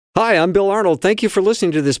Hi, I'm Bill Arnold. Thank you for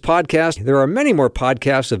listening to this podcast. There are many more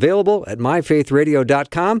podcasts available at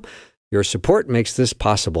myfaithradio.com. Your support makes this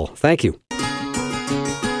possible. Thank you.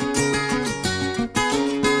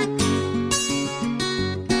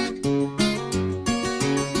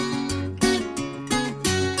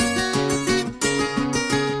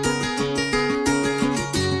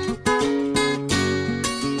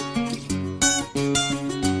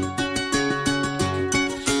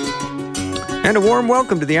 And a warm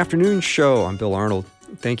welcome to the afternoon show. I'm Bill Arnold.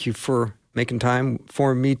 Thank you for making time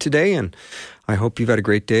for me today, and I hope you've had a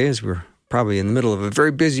great day as we're probably in the middle of a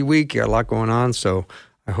very busy week. You got a lot going on, so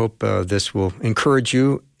I hope this will encourage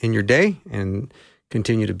you in your day and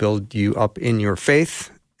continue to build you up in your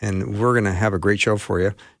faith, and we're going to have a great show for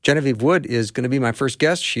you. Genevieve Wood is going to be my first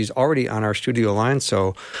guest. She's already on our studio line,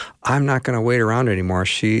 so I'm not going to wait around anymore.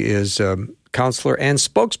 She is a counselor and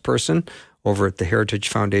spokesperson over at the Heritage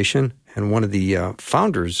Foundation and one of the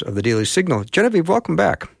founders of the Daily Signal. Genevieve, welcome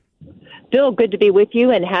back. Bill, good to be with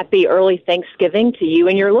you, and happy early Thanksgiving to you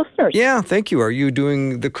and your listeners. Yeah, thank you. Are you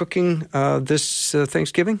doing the cooking this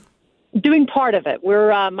Thanksgiving? Doing part of it.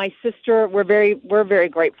 We're my sister. We're very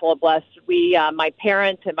grateful and blessed. We, my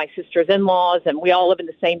parents and my sister's in-laws, and we all live in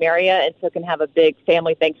the same area, and so can have a big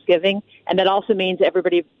family Thanksgiving. And that also means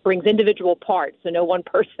everybody brings individual parts, so no one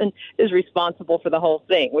person is responsible for the whole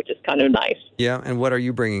thing, which is kind of nice. Yeah. And what are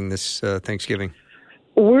you bringing this Thanksgiving?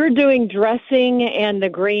 We're doing dressing and the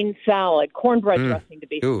green salad, cornbread dressing to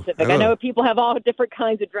be specific. I know people have all different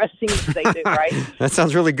kinds of dressings they do, right? That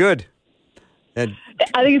sounds really good. And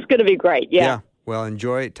I think it's going to be great, yeah. Well,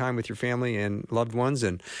 enjoy time with your family and loved ones.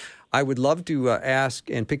 And I would love to ask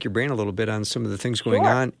and pick your brain a little bit on some of the things going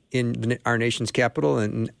on in our nation's capital.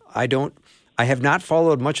 And I have not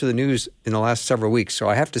followed much of the news in the last several weeks. So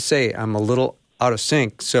I have to say I'm a little out of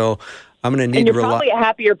sync. So I'm going to need to rely. And you're probably a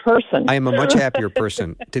happier person. I am a much happier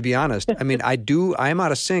person, to be honest. I mean, I am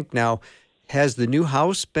out of sync now. Has the new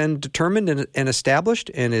House been determined and established?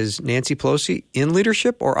 And is Nancy Pelosi in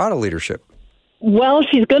leadership or out of leadership? Well,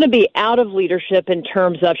 she's going to be out of leadership in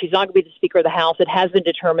terms of she's not going to be the Speaker of the House. It has been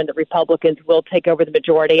determined that Republicans will take over the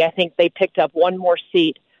majority. I think they picked up one more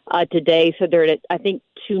seat today, so they're at, I think,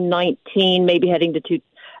 219, maybe heading to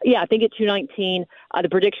I think at 219. The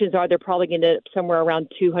predictions are they're probably going to end up somewhere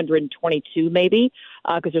around 222 maybe,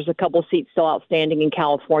 because there's a couple of seats still outstanding in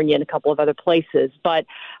California and a couple of other places. But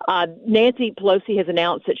Nancy Pelosi has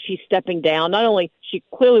announced that she's stepping down. Not only she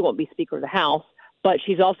clearly won't be Speaker of the House, but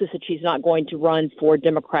she's also said she's not going to run for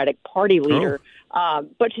Democratic Party leader,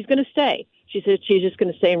 but she's going to stay. She said she's just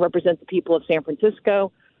going to stay and represent the people of San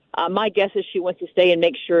Francisco. My guess is she wants to stay and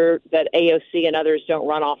make sure that AOC and others don't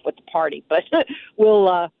run off with the party. But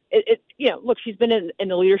look, she's been in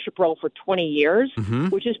the leadership role for 20 years,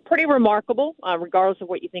 which is pretty remarkable, regardless of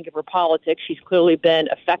what you think of her politics. She's clearly been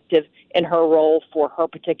effective in her role for her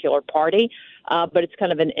particular party, but it's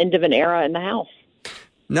kind of an end of an era in the House.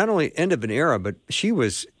 Not only end of an era, but she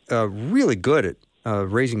was really good at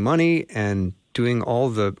raising money and doing all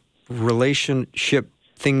the relationship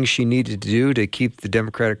things she needed to do to keep the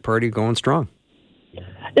Democratic Party going strong. No,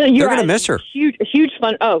 They're going to miss her. Huge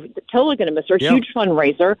fun. Oh, totally going to miss her. Yep. Huge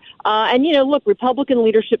fundraiser. And, look, Republican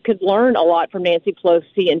leadership could learn a lot from Nancy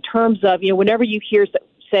Pelosi in terms of, whenever you hear,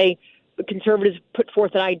 say, conservatives put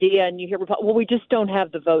forth an idea and you hear, well, we just don't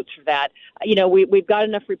have the votes for that. We've got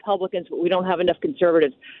enough Republicans, but we don't have enough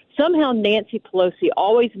conservatives. Somehow Nancy Pelosi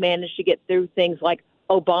always managed to get through things like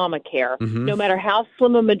Obamacare. No matter how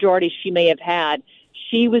slim a majority she may have had,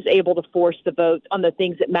 she was able to force the votes on the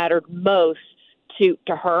things that mattered most to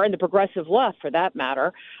her and the progressive left, for that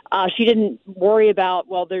matter. She didn't worry about,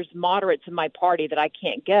 well, there's moderates in my party that I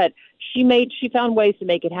can't get. She found ways to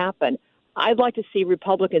make it happen. I'd like to see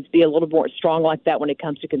Republicans be a little more strong like that when it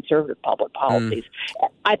comes to conservative public policies.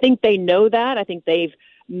 I think they know that. I think they've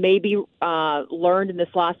maybe learned in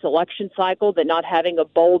this last election cycle that not having a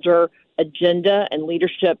bolder agenda and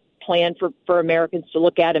leadership plan for Americans to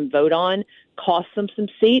look at and vote on costs them some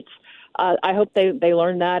seats. I hope they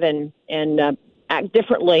learn that and act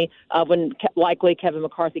differently when likely Kevin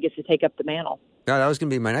McCarthy gets to take up the mantle. Now, that was going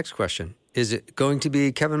to be my next question. Is it going to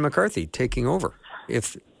be Kevin McCarthy taking over?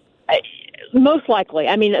 Most likely.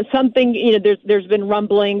 I mean, there's been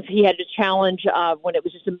rumblings. He had to challenge when it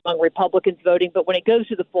was just among Republicans voting. But when it goes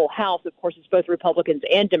to the full House, of course, it's both Republicans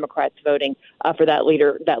and Democrats voting for that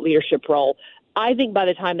leadership role. I think by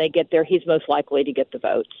the time they get there, he's most likely to get the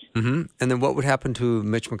votes. And then what would happen to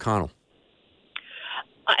Mitch McConnell?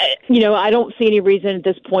 I don't see any reason at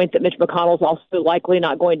this point that Mitch McConnell is also likely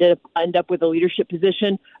not going to end up with a leadership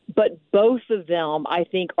position. But both of them, I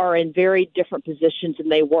think, are in very different positions than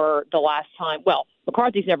they were the last time. Well,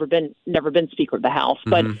 McCarthy's never been Speaker of the House,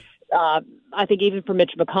 but I think even for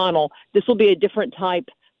Mitch McConnell, this will be a different type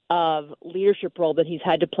of leadership role than he's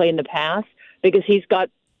had to play in the past, because he's got,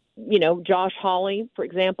 Josh Hawley, for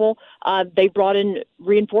example. They brought in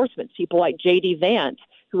reinforcements, people like J.D. Vance,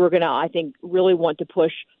 who are going to, I think, really want to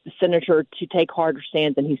push the senator to take harder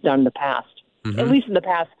stands than he's done in the past, at least in the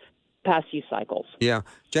past few cycles. Yeah.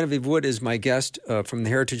 Genevieve Wood is my guest from the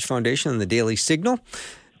Heritage Foundation and the Daily Signal.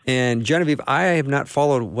 And Genevieve, I have not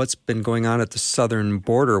followed what's been going on at the southern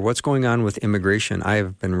border. What's going on with immigration? I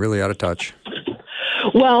have been really out of touch.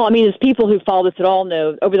 Well, as people who follow this at all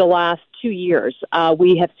know, over the last 2 years,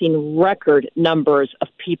 we have seen record numbers of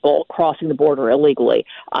people crossing the border illegally.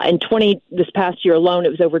 This past year alone, it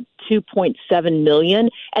was over 2.7 million,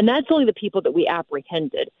 and that's only the people that we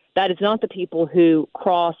apprehended. That is not the people who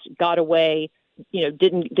crossed, got away,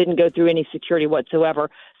 didn't go through any security whatsoever.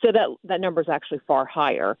 So that number is actually far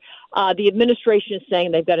higher. The administration is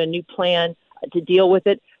saying they've got a new plan to deal with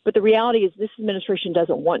it. But the reality is this administration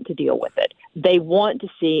doesn't want to deal with it. They want to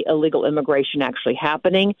see illegal immigration actually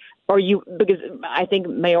happening. Because I think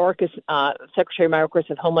Secretary Mayorkas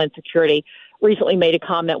of Homeland Security recently made a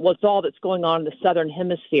comment, well, it's all that's going on in the Southern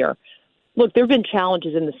Hemisphere. Look, there have been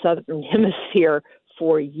challenges in the Southern Hemisphere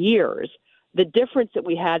for years. The difference that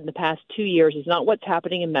we had in the past 2 years is not what's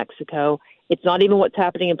happening in Mexico. It's not even what's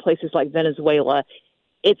happening in places like Venezuela.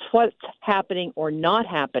 It's what's happening or not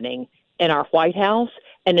happening in our White House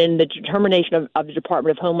and in the determination of the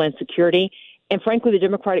Department of Homeland Security, and frankly, the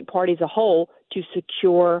Democratic Party as a whole, to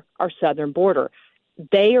secure our southern border.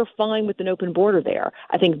 They are fine with an open border there.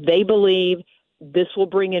 I think they believe this will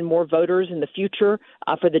bring in more voters in the future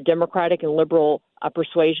for the Democratic and liberal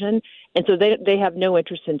persuasion, and so they have no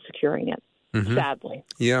interest in securing it, sadly.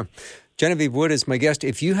 Yeah. Genevieve Wood is my guest.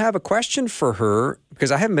 If you have a question for her,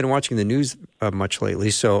 because I haven't been watching the news much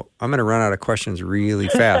lately, so I'm going to run out of questions really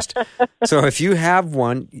fast. So if you have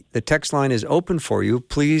one, the text line is open for you.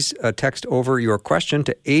 Please text over your question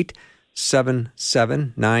to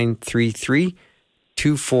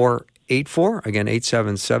 877-933-2484. Again,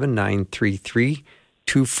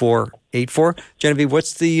 877-933-2484. Genevieve,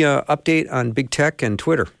 what's the update on big tech and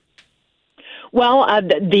Twitter? Well, I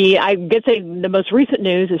guess the most recent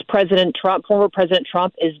news is former President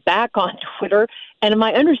Trump is back on Twitter. And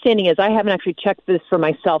my understanding is, I haven't actually checked this for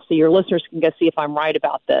myself, so your listeners can go see if I'm right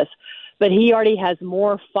about this, but he already has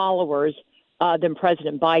more followers than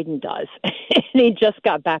President Biden does. And he just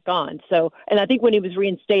got back on. So, and I think when he was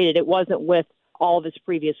reinstated, it wasn't with all of his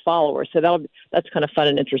previous followers. So that's kind of fun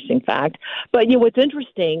and interesting fact. But what's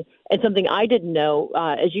interesting, and something I didn't know,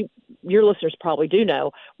 as your listeners probably do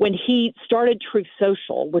know, when he started Truth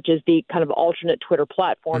Social, which is the kind of alternate Twitter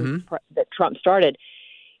platform that Trump started,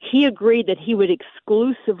 he agreed that he would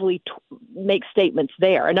exclusively make statements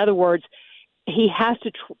there. In other words, he has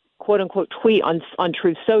to quote unquote tweet on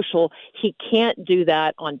Truth Social. He can't do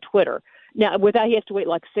that on Twitter. Now, with that, he has to wait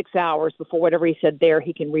like 6 hours before whatever he said there,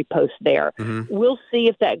 he can repost there. We'll see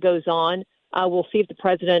if that goes on. We'll see if the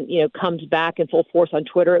president, comes back in full force on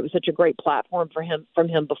Twitter. It was such a great platform from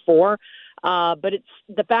him before. But it's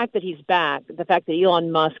the fact that he's back, the fact that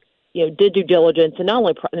Elon Musk, did due diligence, and not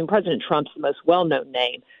only President Trump's the most well-known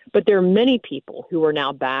name, but there are many people who are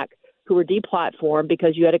now back who were deplatformed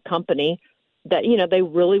because you had a company that, they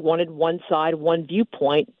really wanted one side, one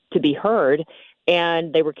viewpoint to be heard.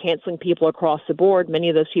 And they were canceling people across the board. Many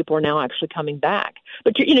of those people are now actually coming back.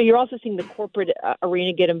 But, you're also seeing the corporate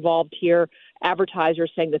arena get involved here,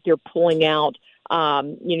 advertisers saying that they're pulling out.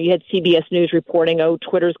 You had CBS News reporting,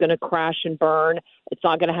 Twitter's going to crash and burn. It's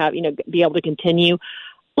not going to be able to continue.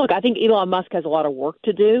 Look, I think Elon Musk has a lot of work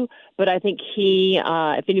to do, but I think he,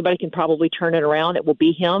 if anybody can probably turn it around, it will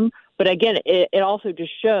be him. But again, it also just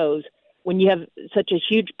shows when you have such a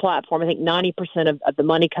huge platform, I think 90% of the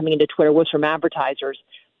money coming into Twitter was from advertisers,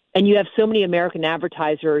 and you have so many American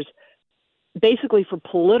advertisers basically for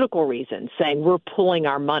political reasons saying we're pulling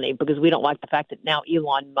our money because we don't like the fact that now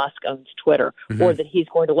Elon Musk owns Twitter or that he's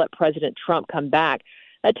going to let President Trump come back.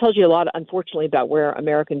 That tells you a lot, unfortunately, about where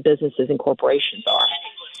American businesses and corporations are.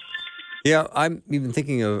 Yeah, I'm even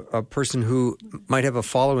thinking of a person who might have a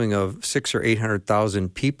following of 600,000 or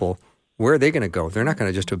 800,000 people. Where are they going to go? They're not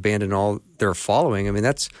going to just abandon all their following. I mean,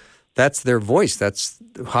 that's their voice. That's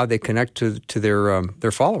how they connect to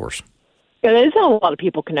their followers. Yeah, there's not a lot of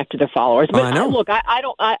people connect to their followers. But I know. Look, I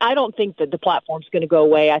don't think that the platform's going to go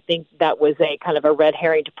away. I think that was a kind of a red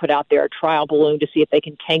herring to put out there, a trial balloon to see if they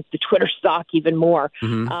can tank the Twitter stock even more.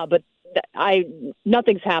 But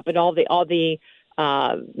nothing's happened. All the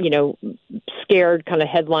scared kind of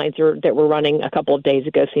headlines that were running a couple of days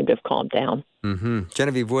ago seem to have calmed down. Mm-hmm.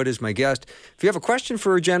 Genevieve Wood is my guest. If you have a question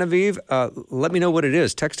for Genevieve, let me know what it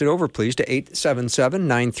is. Text it over, please, to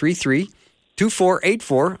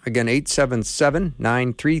 877-933-2484. Again,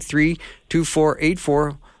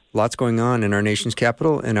 877-933-2484. Lots going on in our nation's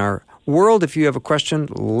capital, in our world. If you have a question,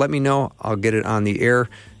 let me know. I'll get it on the air.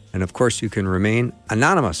 And, of course, you can remain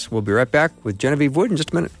anonymous. We'll be right back with Genevieve Wood in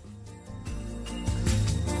just a minute.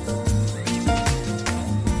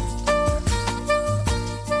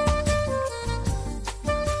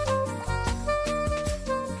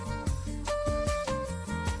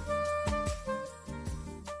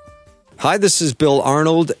 Hi, this is Bill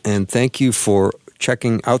Arnold, and thank you for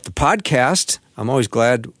checking out the podcast. I'm always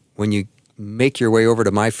glad when you make your way over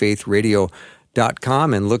to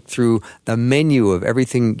myfaithradio.com and look through the menu of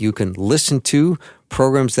everything you can listen to,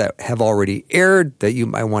 programs that have already aired that you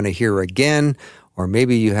might want to hear again, or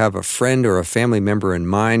maybe you have a friend or a family member in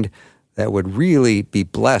mind that would really be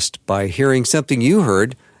blessed by hearing something you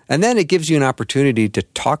heard. And then it gives you an opportunity to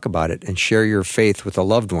talk about it and share your faith with a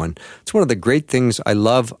loved one. It's one of the great things I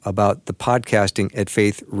love about the podcasting at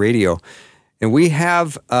Faith Radio. And we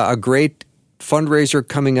have a great fundraiser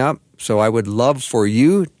coming up, so I would love for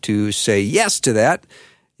you to say yes to that.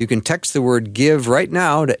 You can text the word GIVE right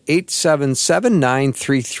now to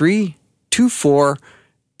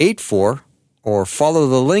 877-933-2484 or follow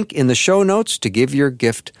the link in the show notes to give your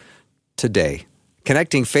gift today.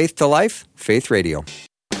 Connecting faith to life, Faith Radio.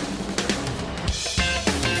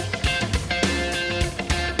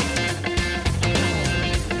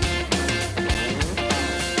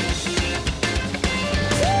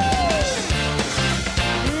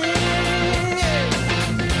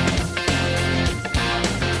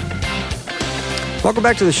 Welcome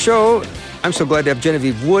back to the show. I'm so glad to have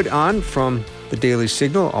Genevieve Wood on from the Daily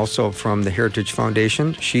Signal, also from the Heritage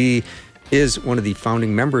Foundation. She is one of the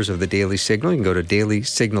founding members of the Daily Signal. You can go to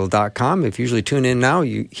dailysignal.com. If you usually tune in now,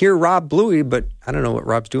 you hear Rob Bluey, but I don't know what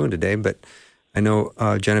Rob's doing today. But I know,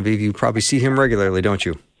 Genevieve, you probably see him regularly, don't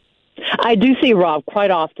you? I do see Rob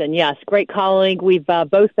quite often, yes. Great colleague. We've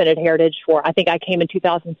both been at Heritage for, I think I came in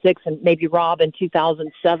 2006 and maybe Rob in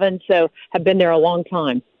 2007, so have been there a long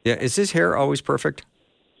time. Yeah, is his hair always perfect?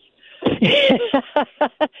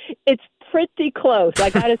 It's pretty close. I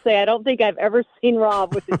got to say, I don't think I've ever seen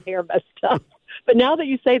Rob with his hair messed up. But now that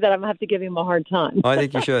you say that, I'm going to have to give him a hard time. Oh, I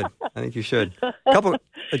think you should.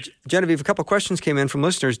 Genevieve, a couple questions came in from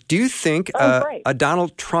listeners. Do you think a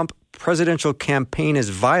Donald Trump presidential campaign is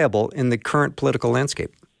viable in the current political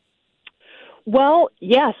landscape? Well,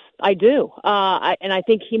 yes, I do. And I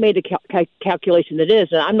think he made a calculation that is.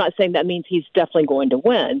 And I'm not saying that means he's definitely going to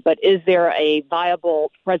win, but is there a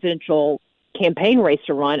viable presidential campaign race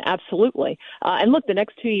to run? Absolutely. And look, the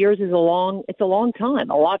next 2 years is it's a long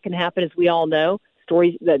time. A lot can happen, as we all know.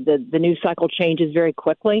 Stories, the news cycle changes very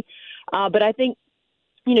quickly. But I think,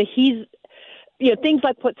 things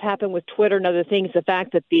like what's happened with Twitter and other things, the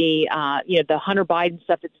fact that the Hunter Biden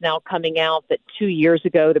stuff that's now coming out that 2 years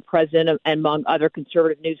ago the president and among other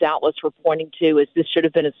conservative news outlets were pointing to is this should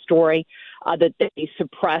have been a story that they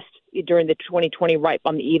suppressed during the 2020 right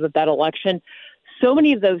on the eve of that election. So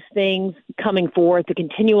many of those things coming forth, the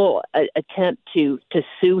continual attempt to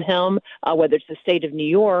sue him, whether it's the state of New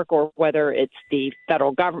York or whether it's the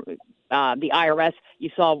federal government, the IRS. You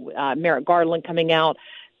saw Merrick Garland coming out.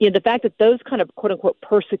 The fact that those kind of quote-unquote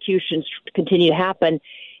persecutions continue to happen,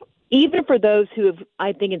 even for those who have,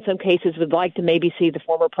 I think in some cases would like to maybe see the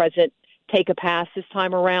former president take a pass this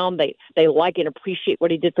time around. They like and appreciate what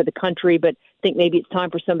he did for the country, but think maybe it's time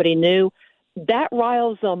for somebody new. That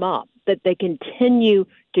riles them up, that they continue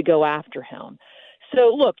to go after him. So,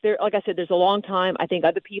 look, like I said, there's a long time. I think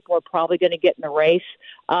other people are probably going to get in the race.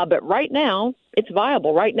 But right now, it's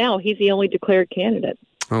viable. Right now, he's the only declared candidate.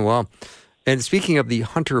 Oh, wow. And speaking of the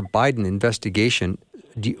Hunter Biden investigation,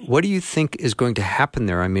 what do you think is going to happen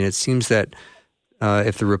there? I mean, it seems that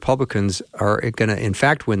if the Republicans are going to, in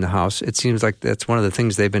fact, win the House, it seems like that's one of the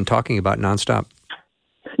things they've been talking about nonstop.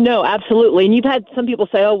 No, absolutely. And you've had some people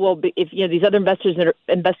say, oh, well, if these other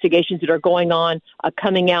investigations that are going on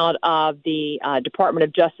coming out of the Department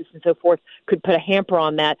of Justice and so forth could put a hamper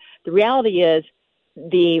on that. The reality is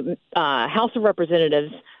the House of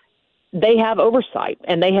Representatives, they have oversight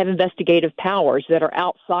and they have investigative powers that are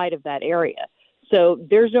outside of that area. So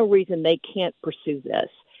there's no reason they can't pursue this.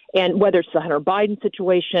 And whether it's the Hunter Biden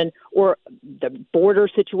situation or the border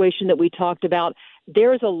situation that we talked about,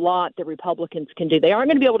 there's a lot that Republicans can do. They aren't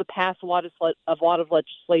going to be able to pass a lot of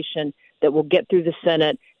legislation that will get through the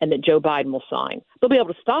Senate and that Joe Biden will sign. They'll be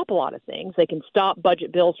able to stop a lot of things. They can stop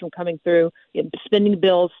budget bills from coming through. Spending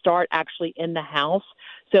bills start actually in the House.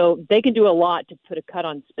 So they can do a lot to put a cut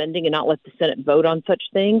on spending and not let the Senate vote on such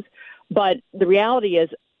things. But the reality is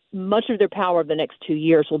much of their power of the next 2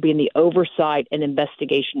 years will be in the oversight and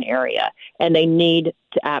investigation area, and they need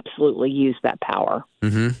to absolutely use that power.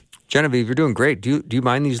 Mm-hmm. Genevieve, you're doing great. Do you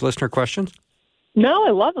mind these listener questions? No, I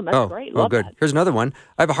love them. That's great. Love good. That. Here's another one.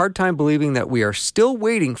 I have a hard time believing that we are still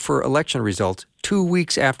waiting for election results 2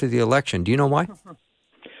 weeks after the election. Do you know why?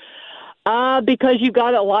 Because you've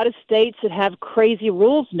got a lot of states that have crazy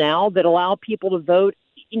rules now that allow people to vote,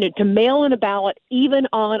 to mail in a ballot even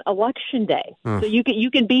on election day. So you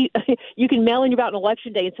can mail in your ballot on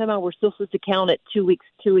election day, and somehow we're still supposed to count it 2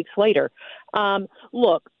 weeks later.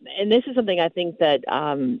 Look, and this is something I think that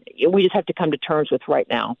we just have to come to terms with right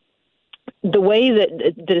now. The way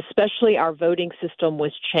that especially our voting system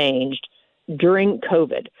was changed during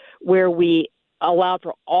COVID, where we allowed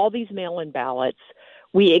for all these mail-in ballots,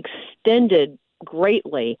 we extended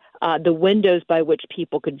greatly the windows by which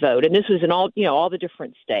people could vote, and this was in all the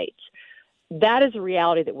different states. That is a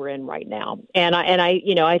reality that we're in right now, and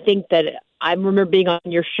I think that I remember being on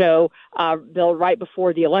your show, Bill, right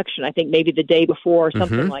before the election. I think maybe the day before or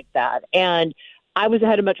something like that, and I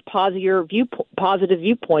had a much positive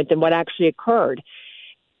viewpoint than what actually occurred.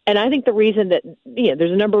 And I think the reason that,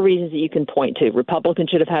 there's a number of reasons that you can point to. Republicans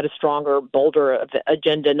should have had a stronger, bolder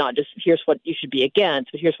agenda, not just here's what you should be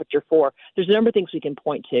against, but here's what you're for. There's a number of things we can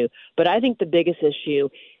point to. But I think the biggest issue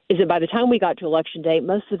is that by the time we got to Election Day,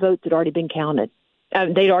 most of the votes had already been counted.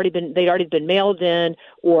 They'd already been mailed in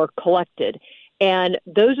or collected. And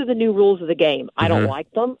those are the new rules of the game. I don't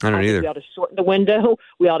like them. I don't either. We ought to shorten the window.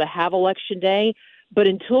 We ought to have Election Day. But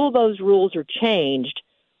until those rules are changed,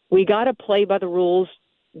 we got to play by the rules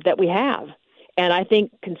that we have. And I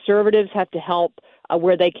think conservatives have to help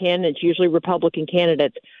where they can. It's usually Republican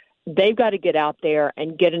candidates. They've got to get out there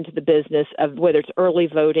and get into the business of whether it's early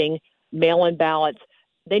voting, mail-in ballots.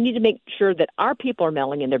 They need to make sure that our people are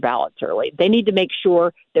mailing in their ballots early. They need to make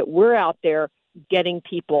sure that we're out there getting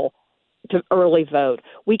people to early vote.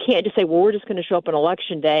 We can't just say, well, we're just going to show up on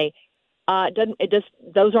Election Day.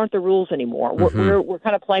 Those aren't the rules anymore. We're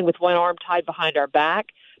kind of playing with one arm tied behind our back.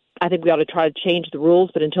 I think we ought to try to change the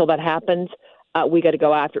rules, but until that happens, we got to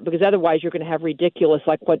go after it, because otherwise you're going to have ridiculous,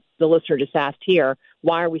 like what the listener just asked here.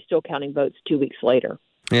 Why are we still counting votes 2 weeks later?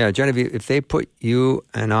 Yeah, Genevieve, if they put you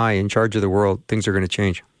and I in charge of the world, things are going to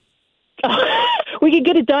change. We could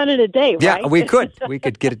get it done in a day, right? Yeah, we could. We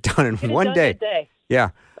could get it done in one day.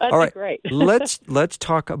 Yeah. That'd all right. be great. let's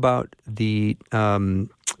talk about the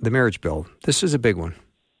marriage bill. This is a big one.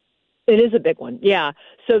 It is a big one, yeah.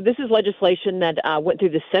 So this is legislation that went through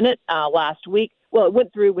the Senate last week. Well, it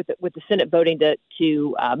went through with the Senate voting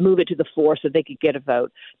to move it to the floor so they could get a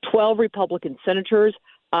vote. 12 Republican senators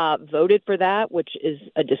voted for that, which is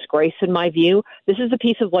a disgrace in my view. This is a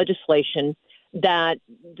piece of legislation that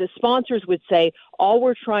the sponsors would say all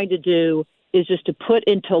we're trying to do is just to put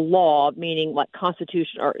into law, meaning like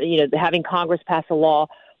Constitution or having Congress pass a law,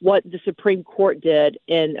 what the Supreme Court did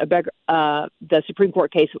in the Supreme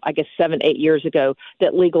Court case, I guess 7-8 years ago,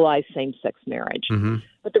 that legalized same-sex marriage. Mm-hmm.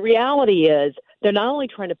 But the reality is they're not only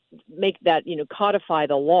trying to make that, codify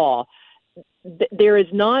the law. There is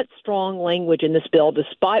not strong language in this bill,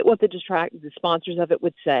 despite what the sponsors of it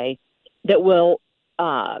would say, that will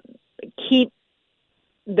keep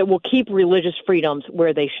religious freedoms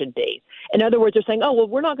where they should be. In other words, they're saying, oh, well,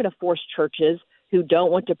 we're not going to force churches who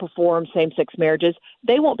don't want to perform same-sex marriages.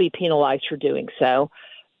 They won't be penalized for doing so.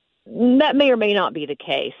 That may or may not be the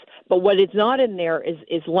case. But what is not in there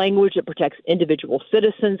is language that protects individual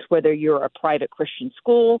citizens, whether you're a private Christian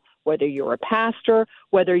school, whether you're a pastor,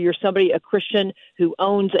 whether you're a Christian who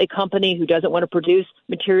owns a company who doesn't want to produce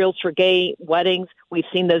materials for gay weddings. We've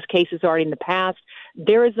seen those cases already in the past.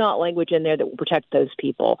 There is not language in there that will protect those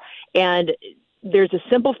people. And there's a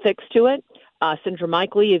simple fix to it. Senator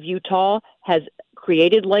Mike Lee of Utah has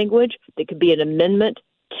created language that could be an amendment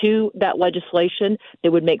to that legislation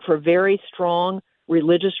that would make for very strong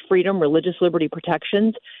religious freedom, religious liberty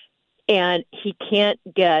protections. And he can't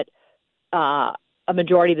get a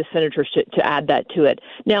majority of the senators to add that to it.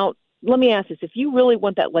 Now, let me ask this. If you really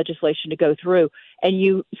want that legislation to go through and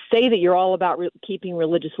you say that you're all about keeping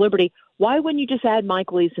religious liberty, why wouldn't you just add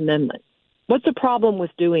Mike Lee's amendment? What's the problem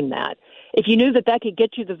with doing that? If you knew that could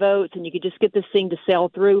get you the votes and you could just get this thing to sail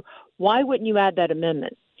through, why wouldn't you add that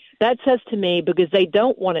amendment? That says to me, because they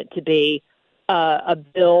don't want it to be a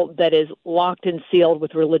bill that is locked and sealed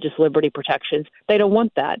with religious liberty protections. They don't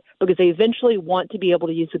want that because they eventually want to be able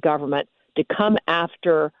to use the government to come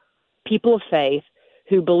after people of faith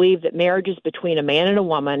who believe that marriage is between a man and a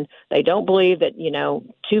woman. They don't believe that,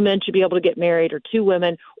 two men should be able to get married or two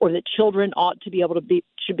women, or that children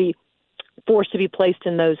should be forced to be placed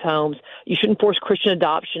in those homes. You shouldn't force Christian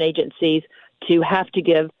adoption agencies to have to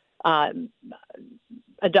give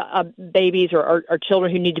babies or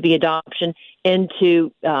children who need to be adoption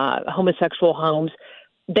into homosexual homes.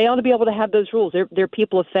 They ought to be able to have those rules. They're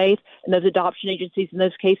people of faith, and those adoption agencies in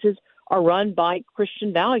those cases are run by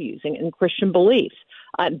Christian values and Christian beliefs,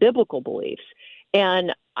 biblical beliefs.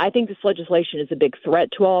 And I think this legislation is a big threat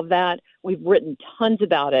to all of that. We've written tons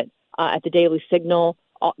about it at the Daily Signal,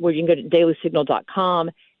 where you can go to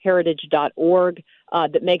dailysignal.com, heritage.org,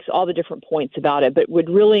 that makes all the different points about it, but would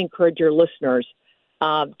really encourage your listeners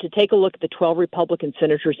to take a look at the 12 Republican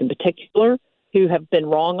senators in particular who have been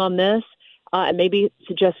wrong on this, and maybe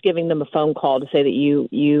suggest giving them a phone call to say that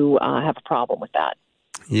you have a problem with that.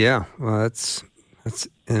 Yeah, well, that's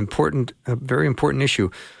a very important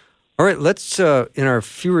issue. All right, let's, in our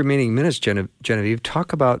few remaining minutes, Genevieve,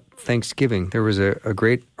 talk about Thanksgiving. There was a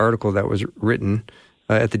great article that was written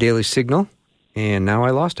at the Daily Signal, and now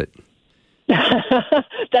I lost it.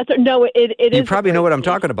 It is. You probably know what I'm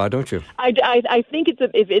talking about, don't you? I think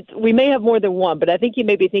we may have more than one, but I think you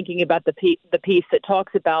may be thinking about the piece that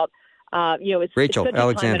talks about it's Rachel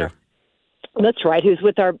Alexander. That's right, who's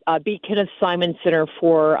with our B. Kenneth Simon Center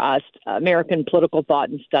for American Political Thought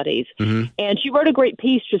and Studies. Mm-hmm. And she wrote a great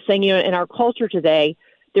piece just saying, in our culture today,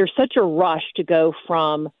 there's such a rush to go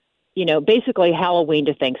from, basically Halloween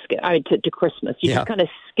to Thanksgiving, to Christmas. You just kind of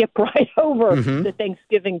skip right over the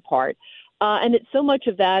Thanksgiving part. And it's so much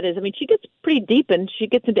of that is, she gets pretty deep, and she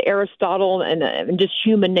gets into Aristotle and just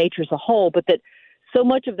human nature as a whole, but that so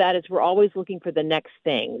much of that is we're always looking for the next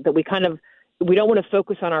thing, that we don't want to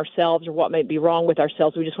focus on ourselves or what may be wrong with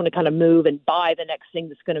ourselves. We just want to kind of move and buy the next thing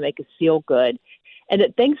that's going to make us feel good. And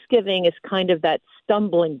that Thanksgiving is kind of that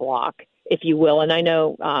stumbling block, if you will. And I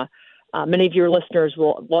know many of your listeners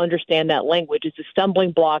will understand that language. It's a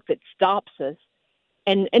stumbling block that stops us.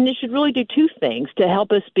 And it should really do two things to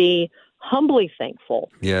help us be humbly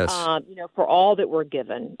thankful, yes, for all that we're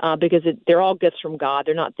given, because they're all gifts from God.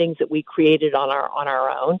 They're not things that we created on our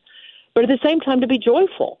own. But at the same time, to be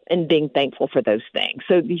joyful and being thankful for those things.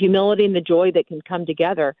 So the humility and the joy that can come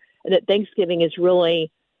together, and that Thanksgiving is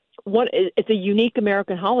really it's a unique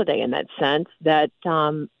American holiday in that sense that,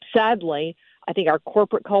 sadly, I think our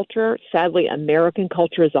corporate culture, sadly, American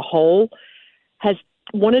culture as a whole, has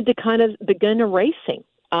wanted to kind of begin erasing.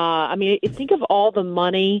 Think of all the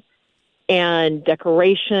money and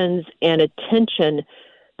decorations and attention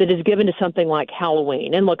that is given to something like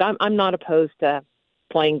Halloween. And look, I'm not opposed to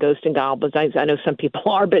playing ghosts and goblins. I know some people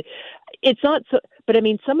are, but it's not so. But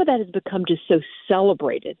some of that has become just so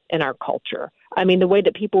celebrated in our culture. The way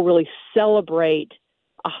that people really celebrate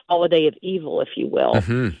a holiday of evil, if you will,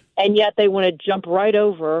 and yet they want to jump right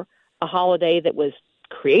over a holiday that was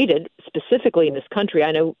created specifically in this country.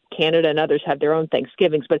 I know Canada and others have their own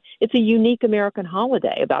Thanksgivings, but it's a unique American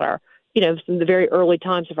holiday about our, from the very early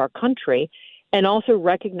times of our country, and also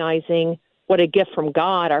recognizing what a gift from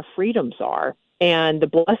God our freedoms are and the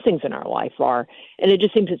blessings in our life are. And it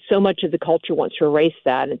just seems that so much of the culture wants to erase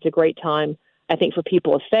that. And it's a great time, I think, for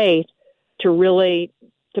people of faith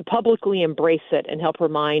to publicly embrace it and help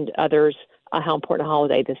remind others how important a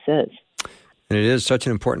holiday this is. And it is such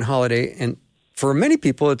an important holiday. And for many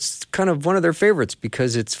people, it's kind of one of their favorites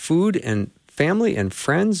because it's food and family and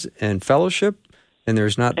friends and fellowship. And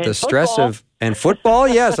there's not the stress and football.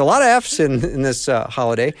 Yes, a lot of F's in this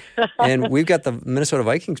holiday. And we've got the Minnesota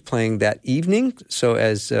Vikings playing that evening. So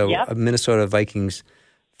as a Minnesota Vikings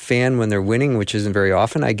fan, when they're winning, which isn't very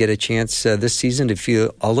often, I get a chance this season to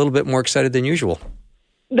feel a little bit more excited than usual.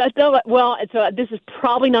 This is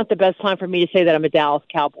probably not the best time for me to say that I'm a Dallas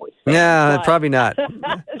Cowboys fan. Yeah, probably not.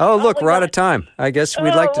 Oh, look, we're out of time. I guess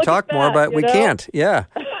we'd like to talk more, but we can't. Yeah.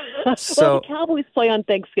 So the Cowboys play on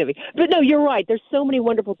Thanksgiving. But no, you're right. There's so many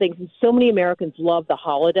wonderful things, and so many Americans love the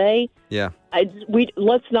holiday. Yeah.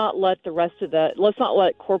 Let's not let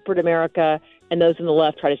corporate America and those on the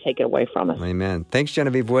left try to take it away from us. Amen. Thanks,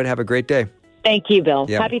 Genevieve Wood. Have a great day. Thank you, Bill.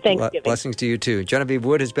 Happy Thanksgiving. Blessings to you, too. Genevieve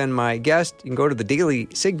Wood has been my guest. You can go to the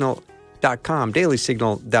dailysignal.com,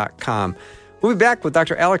 dailysignal.com. We'll be back with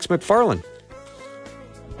Dr. Alex McFarland.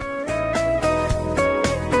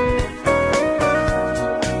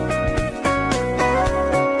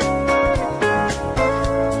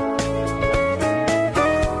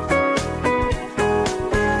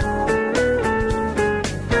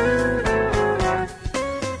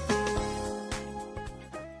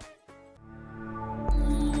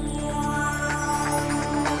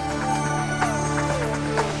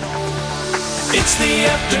 It's the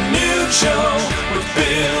afternoon show with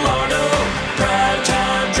Bill Arnold. Drive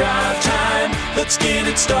time, drive time. Let's get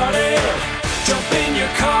it started. Jump in your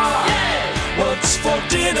car. Yeah. What's for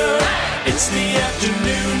dinner? Hey. It's the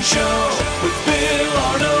afternoon show with Bill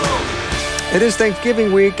Arnold. It is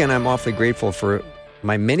Thanksgiving week, and I'm awfully grateful for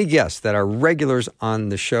my many guests that are regulars on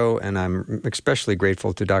the show, and I'm especially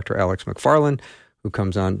grateful to Dr. Alex McFarland, who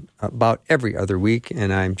comes on about every other week,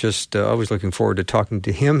 and I'm just always looking forward to talking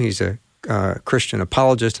to him. He's a Christian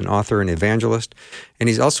apologist, an author, and evangelist, and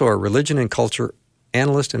he's also a religion and culture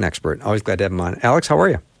analyst and expert. Always glad to have him on. Alex, how are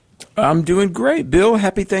you? I'm doing great, Bill.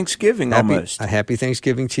 Happy Thanksgiving almost. Happy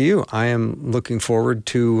Thanksgiving to you. I am looking forward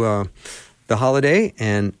to the holiday,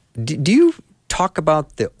 and do you talk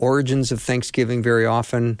about the origins of Thanksgiving very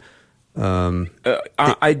often?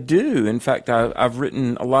 I do. In fact, I've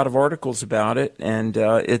written a lot of articles about it, and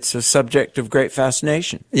it's a subject of great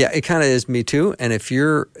fascination. Yeah, it kind of is me too. And if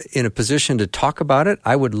you're in a position to talk about it,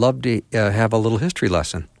 I would love to have a little history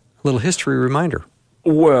lesson, a little history reminder.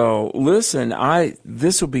 Well, listen,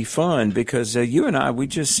 this will be fun because you and I, we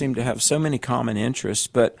just seem to have so many common interests.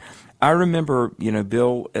 But I remember,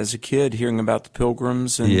 Bill, as a kid, hearing about the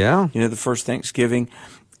Pilgrims and, the first Thanksgiving.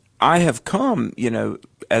 I have come,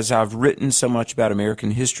 as I've written so much about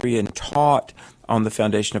American history and taught on the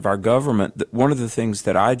foundation of our government, that one of the things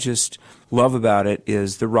that I just love about it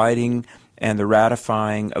is the writing and the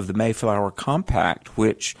ratifying of the Mayflower Compact,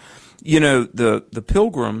 which, the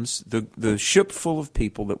Pilgrims, the ship full of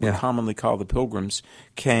people that we commonly call the Pilgrims,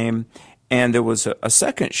 came, and there was a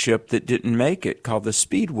second ship that didn't make it called the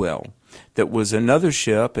Speedwell. That was another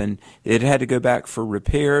ship, and it had to go back for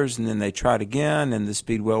repairs, and then they tried again, and the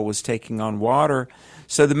Speedwell was taking on water.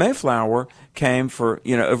 So the Mayflower came for,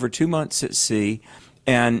 over 2 months at sea,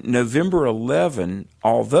 and November 11,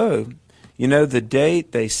 although, the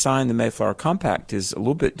date they signed the Mayflower Compact is a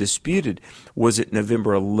little bit disputed. Was it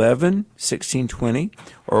November 11, 1620,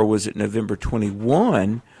 or was it November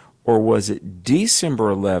 21, or was it December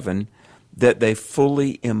 11 that they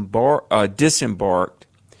fully disembarked?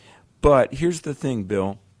 But here's the thing,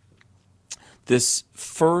 Bill. This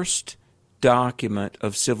first document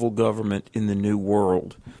of civil government in the New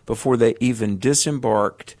World, before they even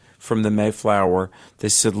disembarked from the Mayflower, they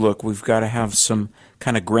said, look, we've got to have some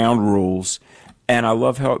kind of ground rules. And I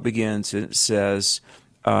love how it begins. It says,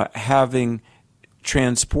 having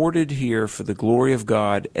transported here for the glory of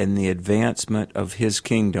God and the advancement of his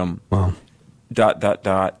kingdom, wow. ...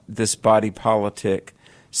 this body politic.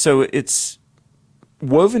 So it's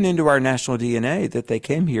woven into our national DNA that they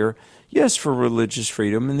came here, yes, for religious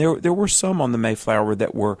freedom, and there were some on the Mayflower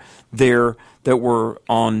that were there that were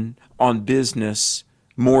on business,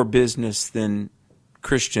 more business than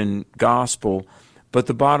Christian gospel. But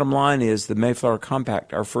the bottom line is the Mayflower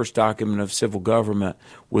Compact, our first document of civil government,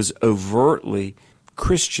 was overtly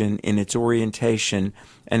Christian in its orientation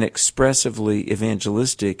and expressively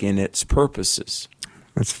evangelistic in its purposes.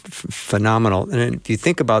 That's phenomenal. And if you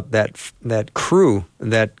think about that crew,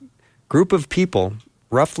 that group of people,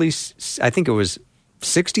 roughly, I think it was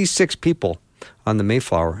 66 people on the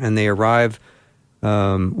Mayflower, and they arrive,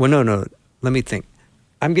 let me think.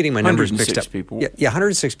 I'm getting my numbers mixed up. 106 people. Yeah,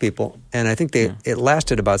 106 people, and I think it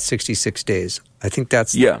lasted about 66 days. I think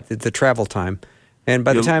that's the travel time. And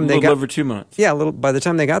by the time they got... over 2 months. Yeah, by the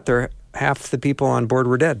time they got there, half the people on board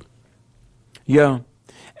were dead. Yeah.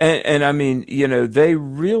 And I mean, they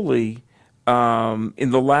really, in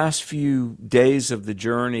the last few days of the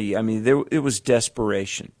journey, I mean, it was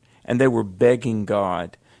desperation. And they were begging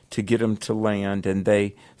God to get them to land. And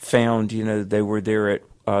they found, they were there at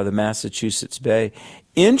the Massachusetts Bay.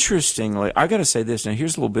 Interestingly, I got to say this. Now,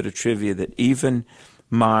 here's a little bit of trivia that even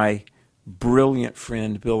my brilliant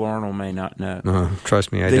friend Bill Arnold may not know.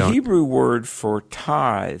 Trust me, I don't. The Hebrew word for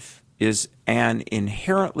tithe is an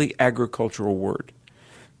inherently agricultural word.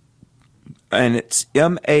 And it's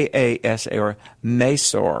M-A-A-S-A-R,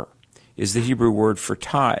 Masar is the Hebrew word for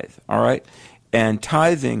tithe, all right? And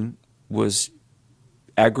tithing was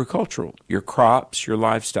agricultural, your crops, your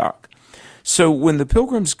livestock. So when the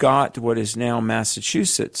Pilgrims got to what is now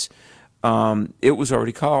Massachusetts, it was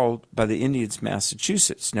already called by the Indians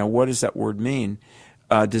Massachusetts. Now, what does that word mean?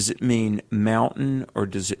 Does it mean mountain, or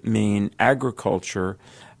does it mean agriculture,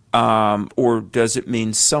 or does it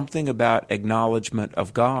mean something about acknowledgement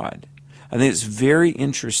of God? I think it's very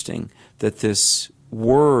interesting that this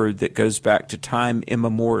word that goes back to time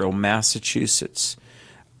immemorial, Massachusetts,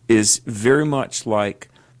 is very much like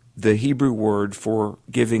the Hebrew word for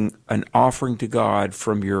giving an offering to God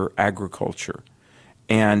from your agriculture.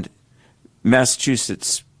 And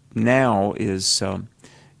Massachusetts now is,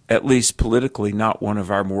 at least politically, not one of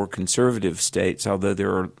our more conservative states, although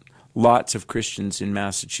there are lots of Christians in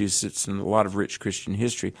Massachusetts and a lot of rich Christian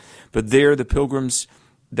history. But there, the Pilgrims,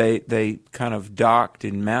 they kind of docked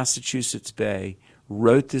in Massachusetts Bay,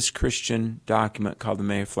 wrote this Christian document called the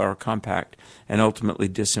Mayflower Compact, and ultimately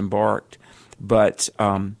disembarked. But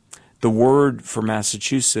the word for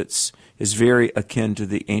Massachusetts is very akin to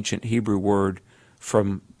the ancient Hebrew word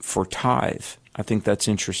for tithe. I think that's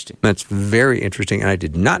interesting. That's very interesting, and I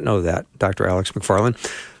did not know that, Dr. Alex McFarland.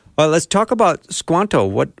 Let's talk about Squanto.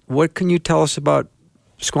 What can you tell us about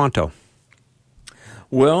Squanto?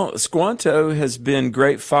 Well, Squanto has been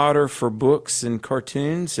great fodder for books and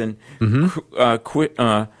cartoons and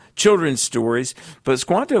children's stories, but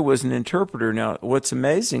Squanto was an interpreter. Now, what's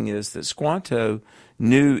amazing is that Squanto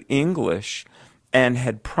knew English and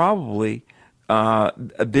had probably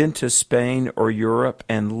been to Spain or Europe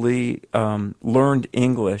and learned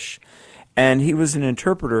English, and he was an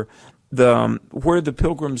interpreter. Where the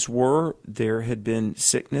Pilgrims were, there had been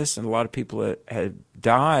sickness, and a lot of people had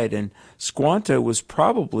died, and Squanto was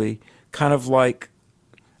probably kind of like,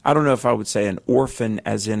 I don't know if I would say an orphan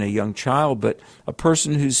as in a young child, but a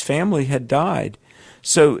person whose family had died.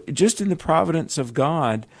 So just in the providence of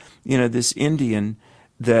God, this Indian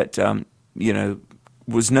that,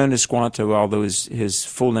 was known as Squanto, although his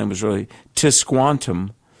full name was really Tisquantum,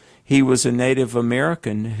 he was a Native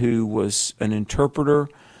American who was an interpreter.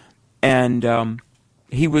 And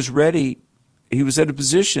he was ready. He was at a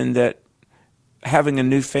position that having a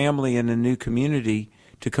new family and a new community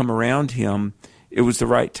to come around him, it was the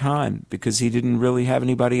right time because he didn't really have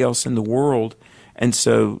anybody else in the world. And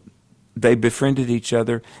so they befriended each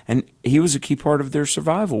other, and he was a key part of their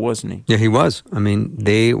survival, wasn't he? Yeah, he was. I mean,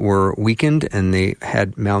 they were weakened and they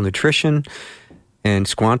had malnutrition, and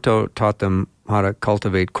Squanto taught them how to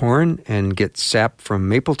cultivate corn and get sap from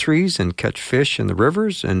maple trees and catch fish in the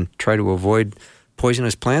rivers and try to avoid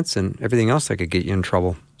poisonous plants and everything else that could get you in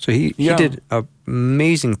trouble. So he did an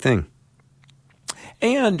amazing thing.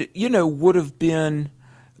 And, would have been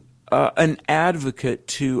an advocate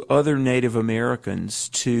to other Native Americans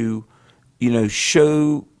to,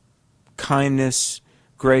 show kindness,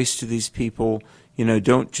 grace to these people.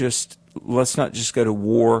 Let's not just go to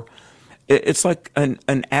war. It's like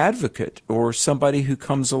an advocate or somebody who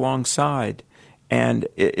comes alongside, and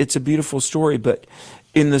it's a beautiful story. But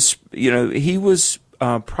in this, he was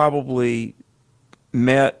probably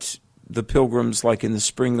met the Pilgrims like in the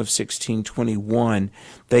spring of 1621.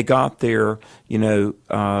 They got there,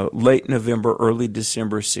 late November, early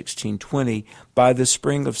December 1620. By the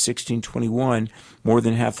spring of 1621, more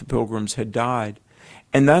than half the Pilgrims had died,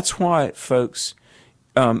 and that's why, folks.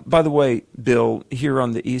 By the way, Bill, here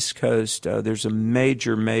on the East Coast, there's a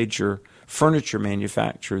major furniture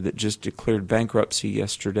manufacturer that just declared bankruptcy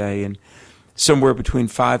yesterday, and somewhere between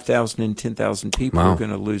 5,000 and 10,000 people are going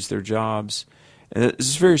to lose their jobs. And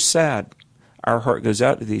it's very sad. Our heart goes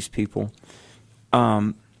out to these people.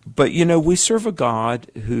 But, we serve a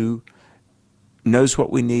God who knows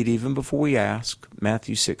what we need even before we ask,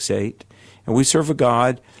 Matthew 6:8. And we serve a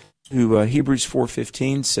God who, Hebrews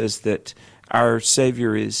 4:15 says that our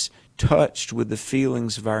Savior is touched with the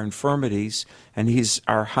feelings of our infirmities, and He's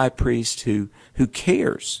our high priest who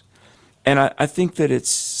cares. And I think that it's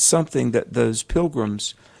something that those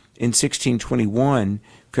Pilgrims in 1621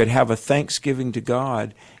 could have a thanksgiving to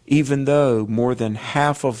God, even though more than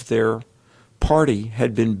half of their party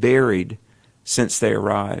had been buried since they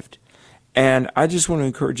arrived. And I just want to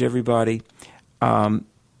encourage everybody,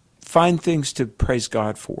 find things to praise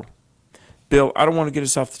God for. Bill, I don't want to get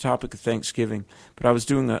us off the topic of Thanksgiving, but I was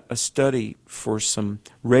doing a study for some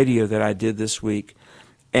radio that I did this week,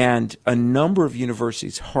 and a number of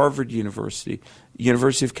universities, Harvard University,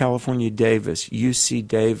 University of California, Davis, UC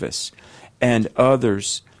Davis, and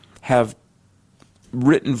others have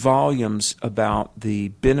written volumes about the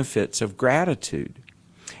benefits of gratitude.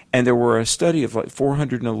 And there were a study of like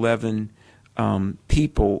 411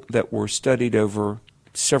 people that were studied over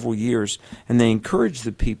several years, and they encouraged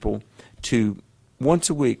the people to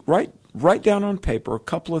once a week write down on paper a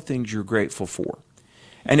couple of things you're grateful for.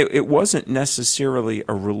 And it wasn't necessarily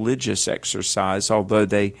a religious exercise, although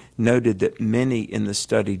they noted that many in the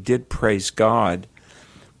study did praise God.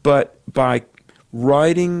 But by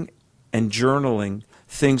writing and journaling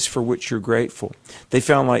things for which you're grateful, they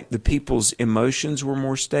found like the people's emotions were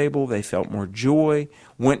more stable, they felt more joy,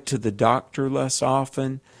 went to the doctor less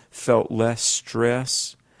often, felt less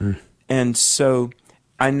stress. And so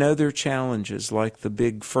I know there are challenges like the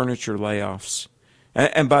big furniture layoffs.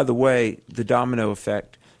 And by the way, the domino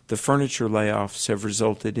effect, the furniture layoffs have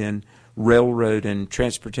resulted in railroad and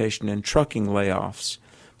transportation and trucking layoffs.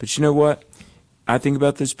 But you know what? I think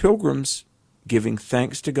about those Pilgrims giving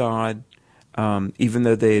thanks to God, even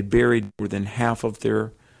though they had buried more than half of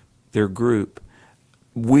their group,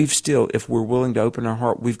 we've still, if we're willing to open our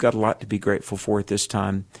heart, we've got a lot to be grateful for at this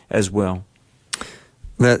time as well.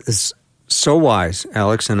 That is so wise,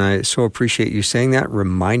 Alex, and I so appreciate you saying that,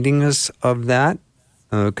 reminding us of that,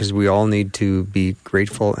 because we all need to be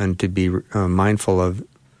grateful and to be mindful of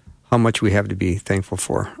how much we have to be thankful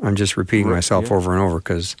for. I'm just repeating myself over and over,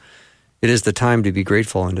 because it is the time to be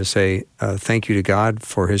grateful and to say thank you to God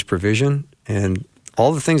for His provision and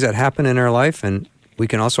all the things that happen in our life, and we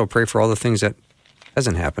can also pray for all the things that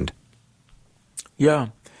hasn't happened. Yeah.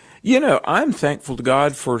 I'm thankful to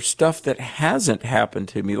God for stuff that hasn't happened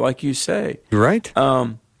to me, like you say. Right.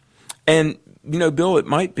 And, Bill, it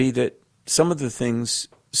might be that some of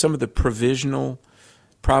the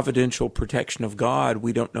providential protection of God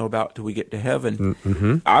we don't know about till we get to heaven.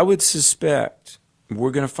 Mm-hmm. I would suspect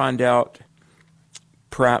we're going to find out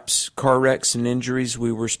perhaps car wrecks and injuries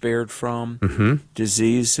we were spared from,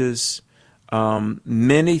 diseases,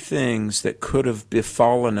 many things that could have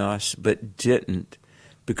befallen us but didn't,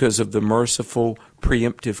 because of the merciful,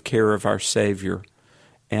 preemptive care of our Savior.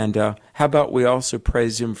 And how about we also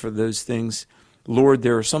praise Him for those things? Lord,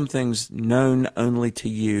 there are some things known only to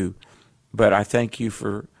You, but I thank You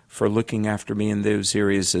for looking after me in those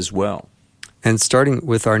areas as well. And starting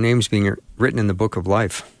with our names being written in the book of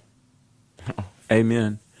life.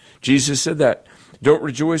 Amen. Jesus said that. Don't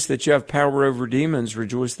rejoice that you have power over demons.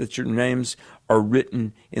 Rejoice that your names are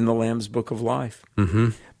written in the Lamb's book of life. Mm-hmm.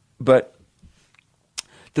 But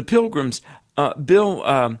the Pilgrims,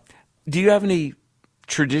 Bill, do you have any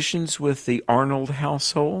traditions with the Arnold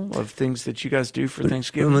household of things that you guys do for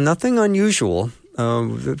Thanksgiving? Well, nothing unusual.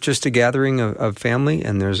 Just a gathering of family,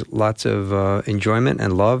 and there's lots of enjoyment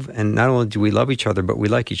and love. And not only do we love each other, but we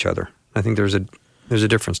like each other. I think there's a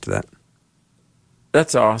difference to that.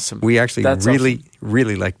 That's awesome. We actually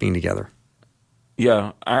really like being together.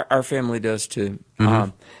 Yeah, our family does too.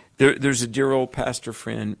 Mm-hmm. There's a dear old pastor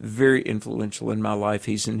friend, very influential in my life.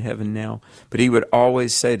 He's in heaven now. But he would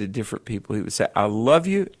always say to different people, he would say, I love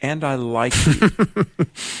you and I like you.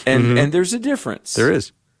 And there's a difference. There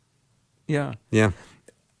is. Yeah. Yeah.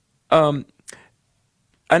 I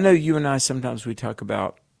know you and I sometimes we talk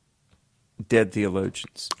about dead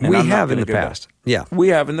theologians. We have in the past. Yeah. We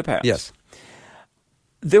have in the past. Yes.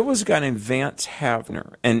 There was a guy named Vance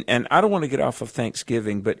Havner, and I don't want to get off of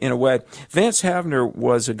Thanksgiving, but in a way, Vance Havner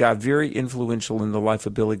was a guy very influential in the life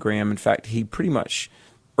of Billy Graham. In fact, he pretty much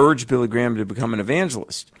urged Billy Graham to become an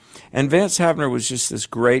evangelist. And Vance Havner was just this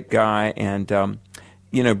great guy and,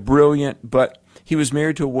 brilliant, but he was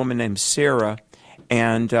married to a woman named Sarah,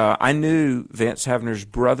 and I knew Vance Havner's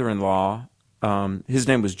brother-in-law. His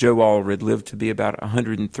name was Joe Allred, lived to be about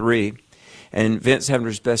 103. And Vance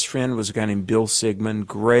Havner's best friend was a guy named Bill Sigmund,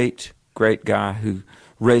 great guy who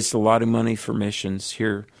raised a lot of money for missions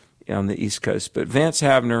here on the East Coast. But Vance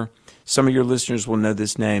Havner, some of your listeners will know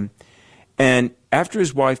this name. And after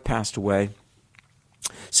his wife passed away,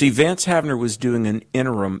 Vance Havner was doing an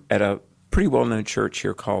interim at a pretty well-known church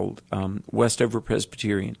here called Westover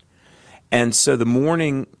Presbyterian. And so the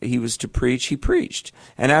morning he was to preach, he preached.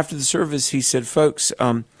 And after the service, he said, folks,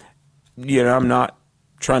 I'm not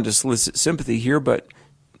trying to solicit sympathy here, but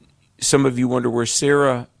some of you wonder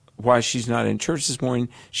why she's not in church this morning.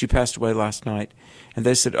 She passed away last night. And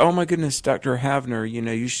they said, oh my goodness, Dr. Havner,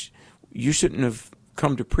 you shouldn't have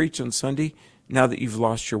come to preach on Sunday now that you've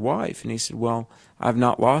lost your wife. And he said, well, I've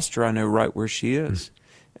not lost her. I know right where she is.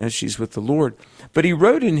 And she's with the Lord. But he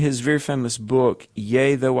wrote in his very famous book,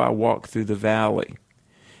 Yea, Though I Walk Through the Valley,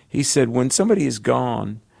 he said, when somebody is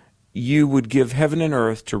gone, you would give heaven and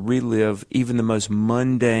earth to relive even the most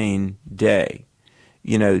mundane day.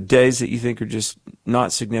 Days that you think are just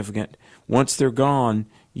not significant. Once they're gone,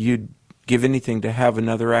 you'd give anything to have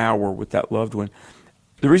another hour with that loved one.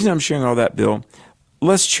 The reason I'm sharing all that, Bill,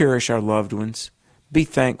 let's cherish our loved ones. Be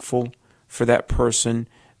thankful for that person,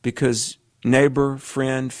 because neighbor,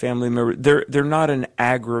 friend, family member, they're not an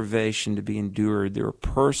aggravation to be endured. They're a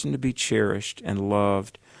person to be cherished and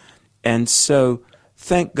loved. And so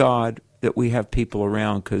thank God that we have people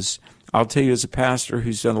around, because I'll tell you, as a pastor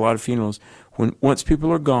who's done a lot of funerals, once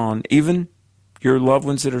people are gone, even your loved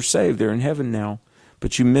ones that are saved, they're in heaven now,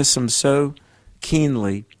 but you miss them so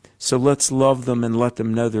keenly. So let's love them and let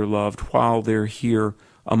them know they're loved while they're here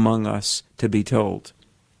among us to be told.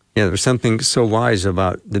 Yeah, there's something so wise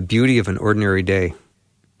about the beauty of an ordinary day,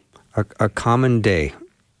 a common day.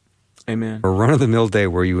 Amen. A run-of-the-mill day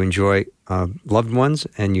where you enjoy loved ones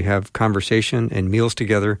and you have conversation and meals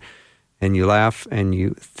together and you laugh and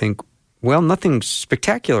you think, well, nothing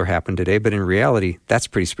spectacular happened today, but in reality, that's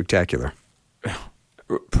pretty spectacular.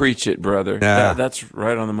 Preach it, brother. Yeah. That's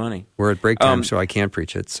right on the money. We're at break time, so I can't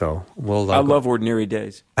preach it. So we'll. I love Ordinary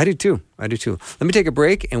Days. I do too. Let me take a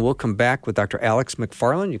break, and we'll come back with Dr. Alex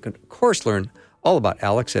McFarland. You can, of course, learn all about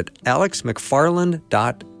Alex at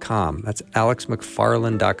alexmcfarland.com. That's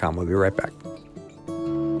alexmcfarland.com. We'll be right back.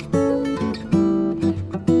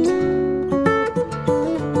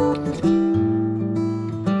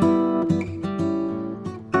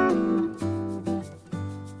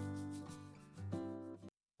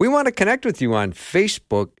 We want to connect with you on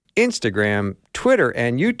Facebook, Instagram, Twitter,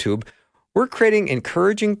 and YouTube. We're creating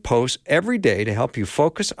encouraging posts every day to help you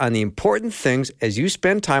focus on the important things as you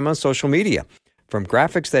spend time on social media. From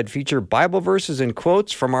graphics that feature Bible verses and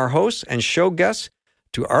quotes from our hosts and show guests,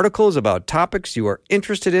 to articles about topics you are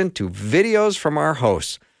interested in, to videos from our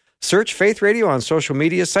hosts. Search Faith Radio on social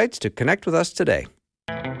media sites to connect with us today.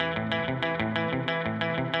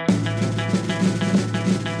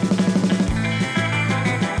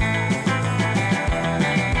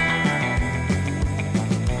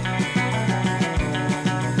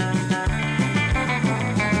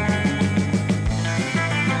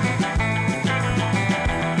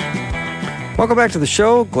 Welcome back to the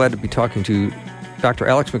show. Glad to be talking to Dr.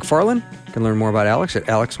 Alex McFarland. You can learn more about Alex at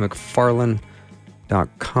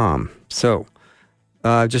alexmcfarland.com. So,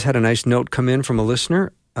 just had a nice note come in from a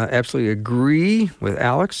listener. Absolutely agree with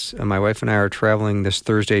Alex. My wife and I are traveling this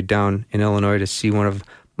Thursday down in Illinois to see one of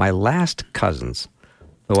my last cousins.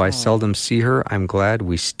 Though I seldom see her, I'm glad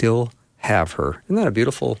we still have her. Isn't that a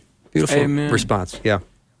beautiful response? Yeah.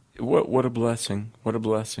 What a blessing. What a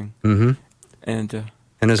blessing. Mm-hmm. And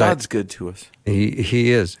as God's good to us.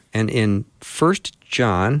 He is. And in 1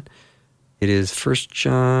 John, it is 1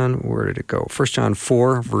 John, where did it go? 1 John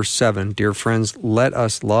 4, verse 7. Dear friends, let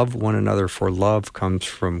us love one another, for love comes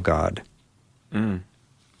from God.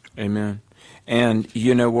 Amen. And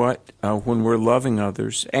you know what? When we're loving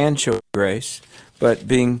others and showing grace, but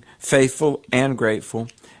being faithful and grateful,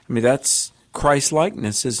 I mean, that's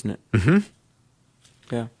Christ-likeness, isn't it? Mm-hmm.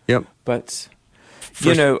 Yeah. Yep. But,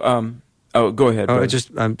 go ahead. I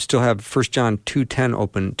still have 1 John 2:10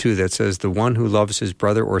 open, too, that says, the one who loves his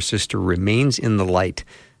brother or sister remains in the light,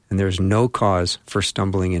 and there's no cause for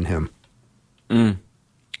stumbling in him.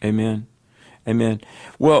 Amen. Amen.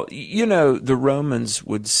 Well, the Romans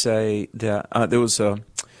would say that there was a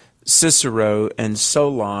Cicero and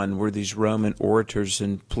Solon were these Roman orators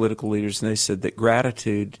and political leaders, and they said that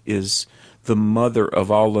gratitude is the mother of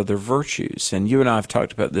all other virtues. And you and I have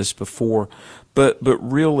talked about this before, but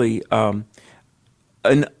really, and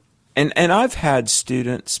I've had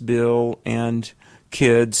students, Bill, and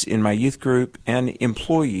kids in my youth group and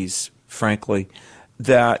employees, frankly,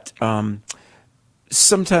 that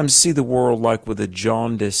sometimes see the world like with a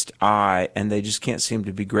jaundiced eye, and they just can't seem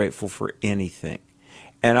to be grateful for anything.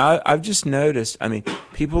 And I've just noticed,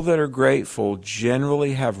 people that are grateful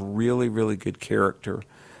generally have really, really good character.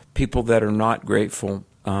 People that are not grateful,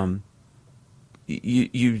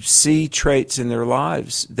 you see traits in their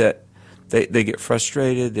lives that they get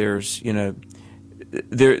frustrated. There's a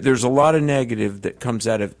lot of negative that comes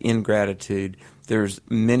out of ingratitude. There's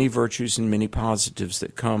many virtues and many positives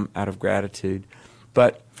that come out of gratitude.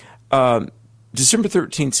 But December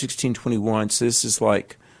 13, 1621, so this is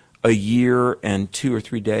like a year and 2 or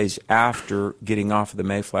 3 days after getting off of the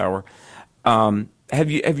Mayflower. Have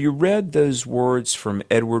you read those words from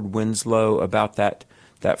Edward Winslow about that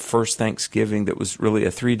first Thanksgiving that was really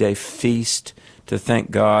a 3-day feast to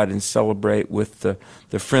thank God and celebrate with the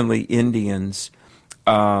friendly Indians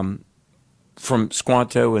from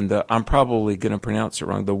Squanto and I'm probably going to pronounce it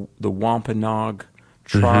wrong, the Wampanoag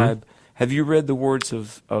tribe. Mm-hmm. Have you read the words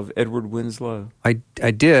of Edward Winslow? I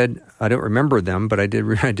did. I don't remember them, but I did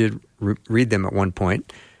read them at one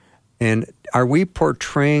point. And are we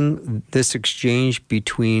portraying this exchange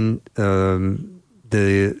between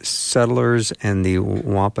the settlers and the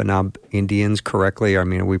Wampanoag Indians correctly? Are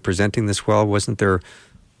we presenting this well? Wasn't there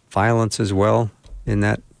violence as well in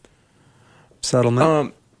that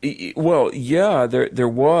settlement? Well, yeah, there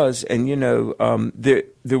was, and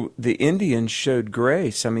the Indians showed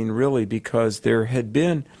grace. really, because there had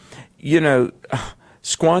been,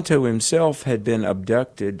 Squanto himself had been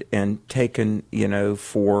abducted and taken,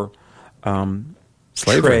 for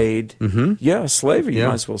slavery. Trade. Mm-hmm. Yeah, slavery. Yeah. You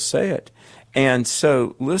might as well say it. And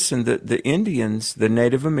so, listen, the Indians, the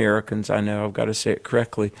Native Americans, I know I've got to say it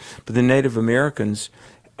correctly, but the Native Americans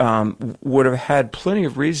would have had plenty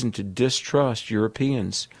of reason to distrust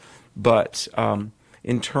Europeans. But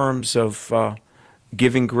in terms of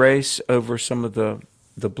giving grace over some of the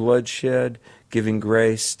bloodshed, giving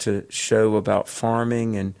grace to show about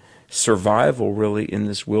farming and survival, really, in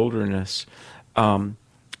this wilderness,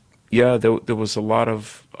 yeah, there was a lot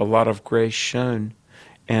of grace shown,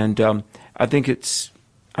 and I think it's,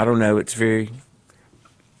 I don't know, it's very,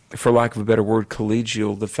 for lack of a better word,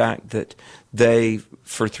 collegial. The fact that they,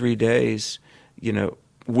 for 3 days,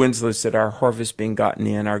 Winslow said, our harvest being gotten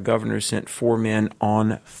in, our governor sent 4 men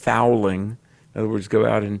on fowling. In other words, go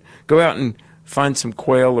out and find some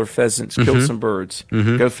quail or pheasants, kill some birds,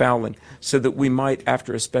 go fowling, so that we might,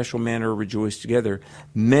 after a special manner, rejoice together.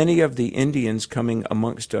 Many of the Indians coming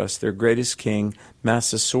amongst us, their greatest king,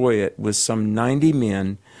 Massasoit, with some 90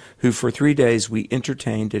 men, who for 3 days we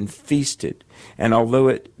entertained and feasted. And although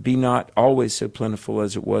it be not always so plentiful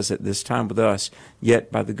as it was at this time with us,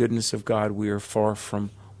 yet by the goodness of God we are far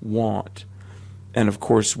from want. And of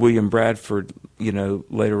course, William Bradford,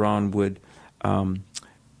 later on would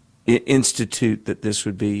institute that this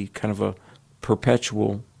would be kind of a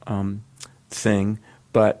perpetual thing.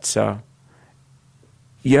 But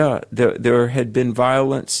there had been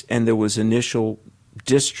violence and there was initial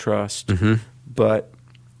distrust, but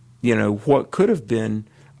what could have been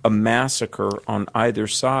a massacre on either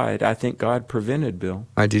side, I think God prevented, Bill.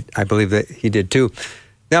 I believe that he did too.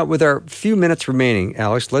 Now, with our few minutes remaining,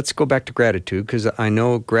 Alex, let's go back to gratitude, because I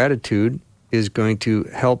know gratitude is going to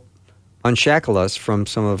help unshackle us from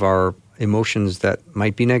some of our emotions that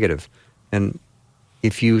might be negative. And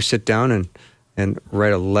if you sit down and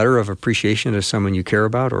write a letter of appreciation to someone you care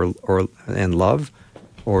about and love,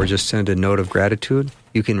 or just send a note of gratitude,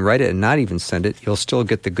 you can write it and not even send it. You'll still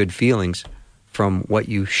get the good feelings from what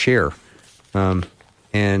you share.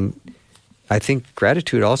 And I think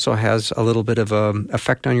gratitude also has a little bit of an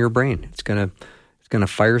effect on your brain. It's gonna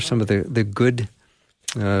fire some of the good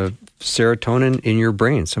serotonin in your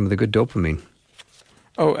brain, some of the good dopamine.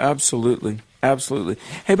 Oh, absolutely. Absolutely.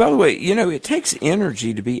 Hey, by the way, it takes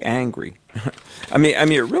energy to be angry. I mean,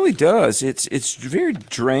 it really does. It's very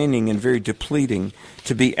draining and very depleting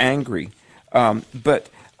to be angry. But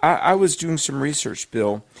I was doing some research,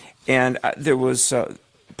 Bill, and there was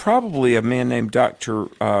probably a man named Dr.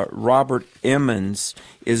 Robert Emmons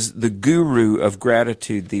is the guru of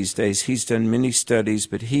gratitude these days. He's done many studies,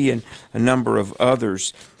 but he and a number of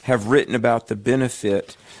others have written about the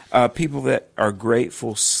benefit. People that are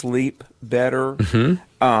grateful sleep better.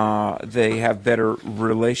 They have better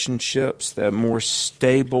relationships. They have more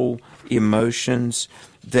stable emotions.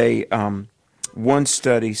 One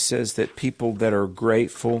study says that people that are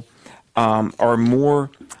grateful are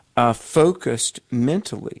more focused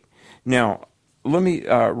mentally. Now,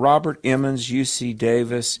 Robert Emmons, UC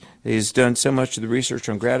Davis, has done so much of the research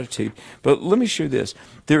on gratitude. But let me share this.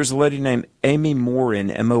 There's a lady named Amy Morin,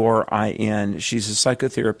 Morin. She's a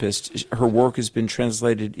psychotherapist. Her work has been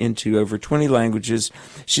translated into over 20 languages.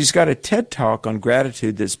 She's got a TED Talk on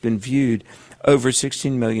gratitude that's been viewed over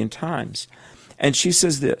 16 million times. And she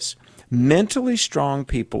says this: mentally strong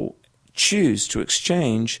people choose to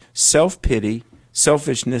exchange self-pity,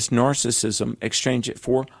 selfishness, narcissism, exchange it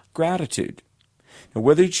for gratitude. Now,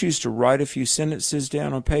 whether you choose to write a few sentences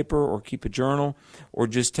down on paper or keep a journal or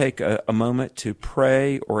just take a moment to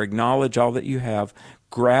pray or acknowledge all that you have,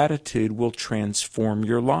 gratitude will transform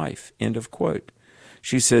your life. End of quote.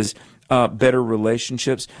 She says, better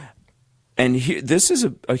relationships. And this is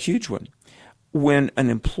a huge one. When an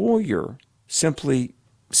employer simply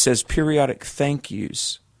says periodic thank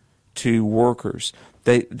yous to workers,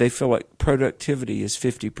 they feel like productivity is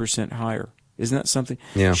 50% higher. Isn't that something?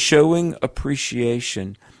 Yeah. Showing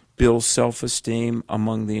appreciation builds self-esteem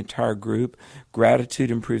among the entire group.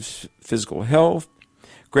 Gratitude improves physical health.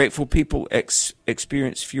 Grateful people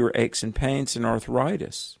experience fewer aches and pains and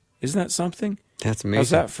arthritis. Isn't that something? That's amazing. How's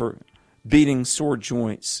that for beating sore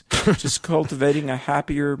joints? Just cultivating a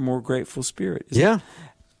happier, more grateful spirit. Yeah.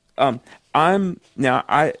 I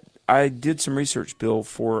did some research, Bill,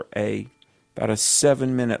 for about a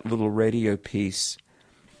 7-minute little radio piece.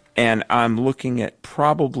 And I'm looking at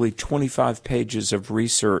probably 25 pages of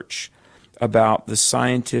research about the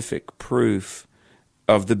scientific proof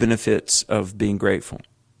of the benefits of being grateful.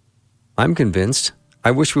 I'm convinced.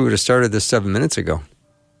 I wish we would have started this 7 minutes ago.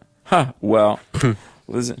 Well,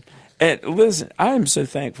 listen, I am so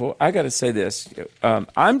thankful. I got to say this.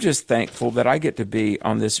 I'm just thankful that I get to be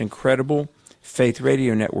on this incredible Faith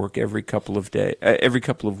Radio Network every couple of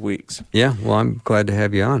weeks. Yeah, well, I'm glad to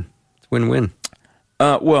have you on. It's win-win.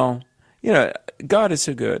 Well, God is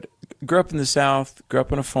so good. Grew up in the South, grew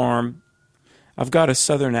up on a farm. I've got a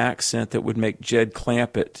Southern accent that would make Jed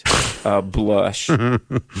Clampett blush.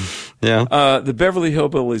 Yeah. The Beverly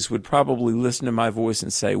Hillbillies would probably listen to my voice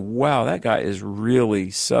and say, wow, that guy is really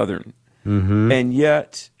Southern. Mm-hmm. And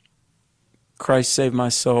yet, Christ saved my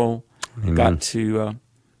soul. Amen. Got to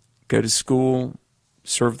go to school,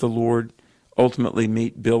 serve the Lord, ultimately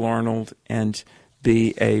meet Bill Arnold and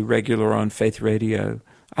be a regular on Faith Radio.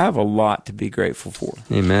 I have a lot to be grateful for.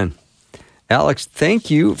 Amen. Alex,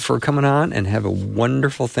 thank you for coming on, and have a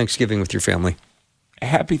wonderful Thanksgiving with your family.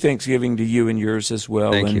 Happy Thanksgiving to you and yours as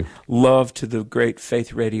well. Thank and you. Love to the great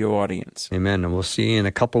Faith Radio audience. Amen. And we'll see you in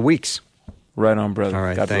a couple weeks. Right on, brother. All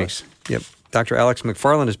right, God thanks. bless. Yep. Dr. Alex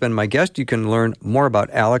McFarland has been my guest. You can learn more about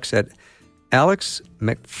Alex at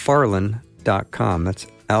alexmcfarland.com. That's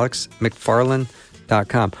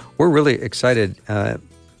alexmcfarland.com. We're really excited.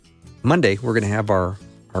 Monday, we're going to have our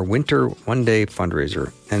winter one-day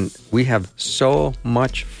fundraiser, and we have so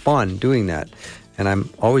much fun doing that. And I'm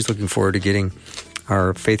always looking forward to getting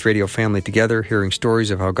our Faith Radio family together, hearing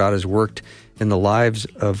stories of how God has worked in the lives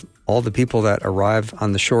of all the people that arrive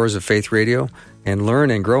on the shores of Faith Radio and learn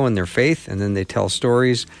and grow in their faith, and then they tell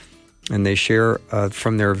stories and they share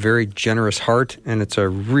from their very generous heart, and it's a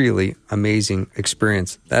really amazing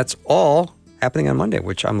experience. That's all happening on Monday,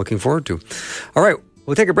 which I'm looking forward to. All right,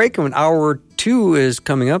 we'll take a break, and when hour 2 is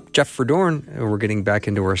coming up, Jeff Verdorn, we're getting back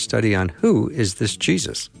into our study on who is this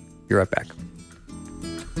Jesus. Be right back.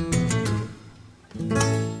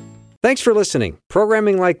 Thanks for listening.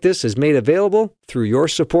 Programming like this is made available through your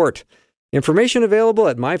support. Information available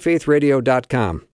at myfaithradio.com.